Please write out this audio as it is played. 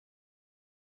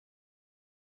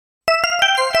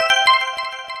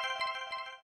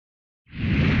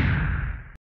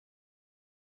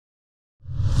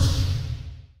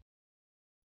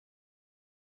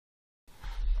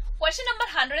Question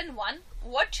number 101.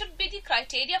 What should be the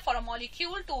criteria for a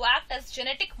molecule to act as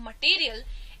genetic material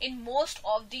in most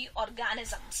of the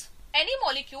organisms? Any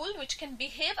molecule which can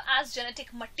behave as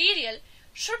genetic material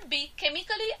should be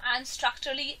chemically and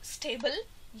structurally stable.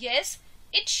 Yes.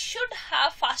 It should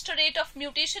have faster rate of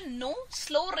mutation, no.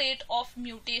 Slow rate of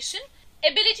mutation.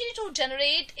 Ability to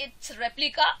generate its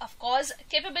replica, of course.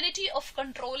 Capability of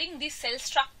controlling the cell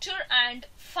structure and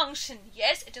function,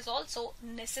 yes, it is also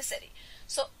necessary.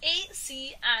 So A,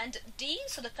 C and D.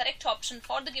 So the correct option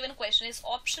for the given question is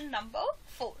option number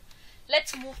 4.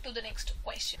 Let's move to the next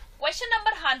question. Question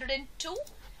number 102.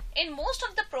 In most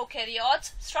of the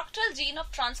prokaryotes, structural gene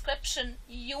of transcription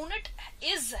unit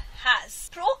has.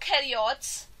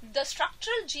 Prokaryotes, the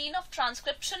structural gene of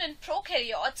transcription in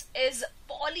prokaryotes is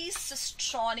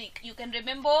polycistronic. You can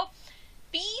remember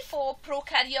P for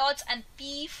prokaryotes and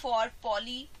P for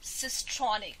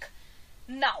polycistronic.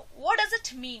 Now, what does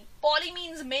it mean? Poly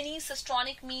means many,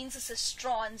 cistronic means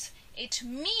cistrons. It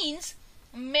means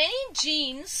many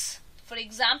genes. For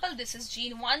example, this is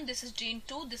gene 1, this is gene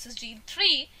 2, this is gene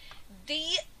 3. They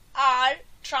are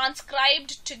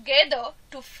transcribed together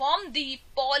to form the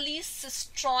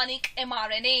polycistronic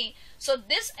mRNA. So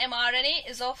this mRNA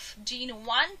is of gene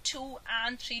 1, 2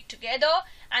 and 3 together,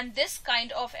 and this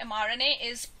kind of mRNA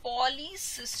is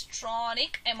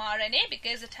polycistronic mRNA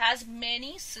because it has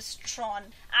many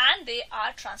cistron and they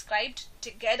are transcribed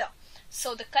together.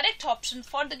 So the correct option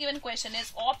for the given question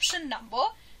is option number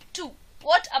 2.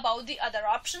 What about the other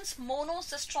options?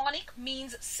 Monocistronic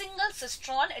means single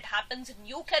cistron. It happens in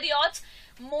eukaryotes.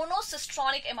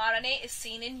 Monocistronic mRNA is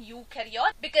seen in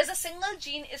eukaryotes because a single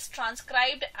gene is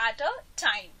transcribed at a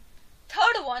time.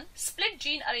 Third one, split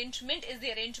gene arrangement is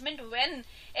the arrangement when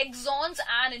exons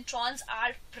and introns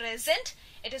are present.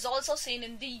 It is also seen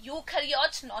in the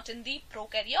eukaryotes, not in the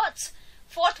prokaryotes.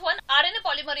 Fourth one, RNA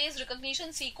polymerase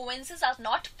recognition sequences are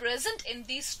not present in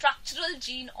the structural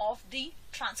gene of the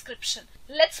transcription.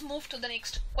 Let's move to the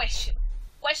next question.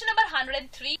 Question number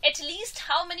 103. At least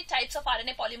how many types of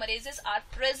RNA polymerases are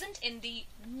present in the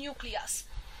nucleus?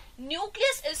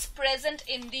 Nucleus is present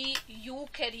in the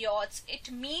eukaryotes.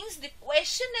 It means the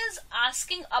question is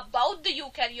asking about the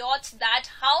eukaryotes, that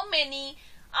how many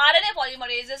RNA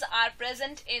polymerases are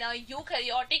present in a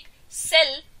eukaryotic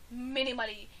cell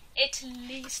minimally. At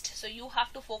least. So you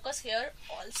have to focus here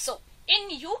also. In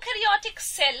eukaryotic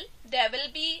cell, there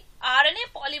will be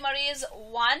RNA polymerase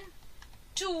 1,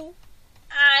 2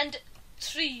 and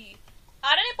 3.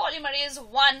 RNA polymerase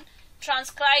 1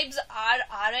 transcribes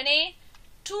rRNA,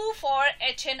 2 for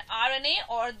hnRNA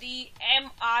or the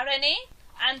mRNA,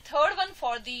 and third one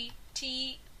for the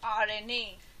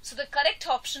tRNA. So the correct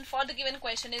option for the given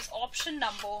question is option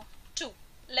number 2.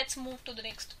 Let's move to the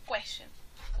next question.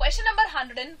 Question number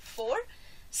 104.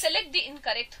 Select the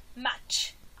incorrect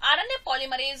match. RNA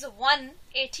polymerase 1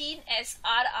 18S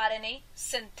rRNA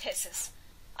synthesis.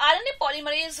 RNA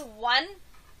polymerase 1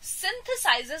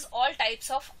 synthesizes all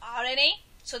types of RNA.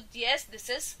 So yes, this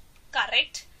is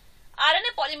correct.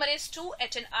 RNA polymerase 2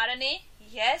 hnRNA,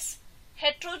 yes.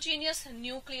 Heterogeneous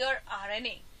nuclear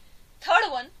RNA.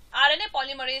 Third one, RNA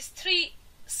polymerase 3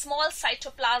 small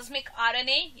cytoplasmic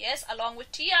RNA, yes, along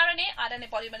with tRNA. RNA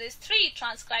polymerase 3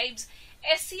 transcribes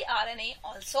scRNA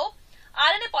also.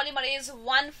 RNA polymerase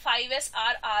 1 5S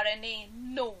rRNA,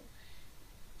 no.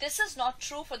 This is not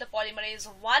true for the polymerase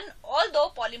 1,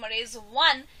 although polymerase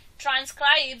 1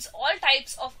 transcribes all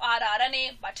types of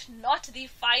rRNA but not the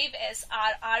 5S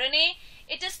rRNA.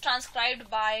 It is transcribed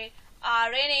by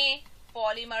RNA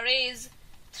polymerase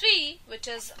 3, which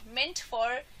is meant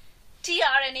for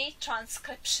tRNA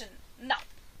transcription. Now,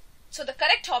 so the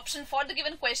correct option for the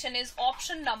given question is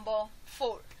option number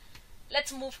 4.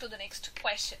 Let's move to the next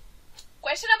question.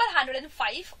 Question number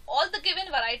 105. All the given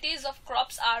varieties of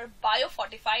crops are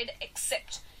biofortified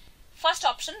except first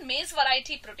option, maize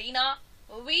variety Proteina,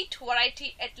 wheat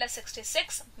variety Atlas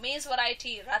 66, maize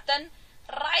variety Ratan,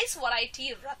 rice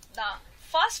variety Ratna.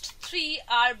 First three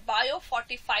are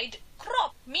biofortified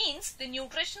crop, means the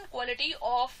nutrition quality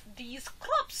of these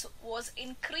crops was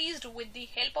increased with the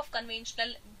help of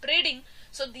conventional breeding.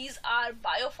 So these are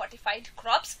biofortified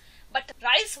crops. But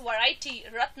rice variety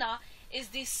Ratna is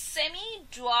the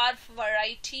semi-dwarf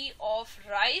variety of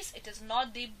rice. It is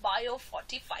not the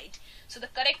biofortified. So the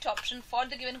correct option for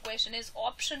the given question is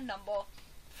option number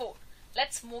 4.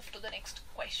 Let's move to the next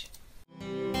question.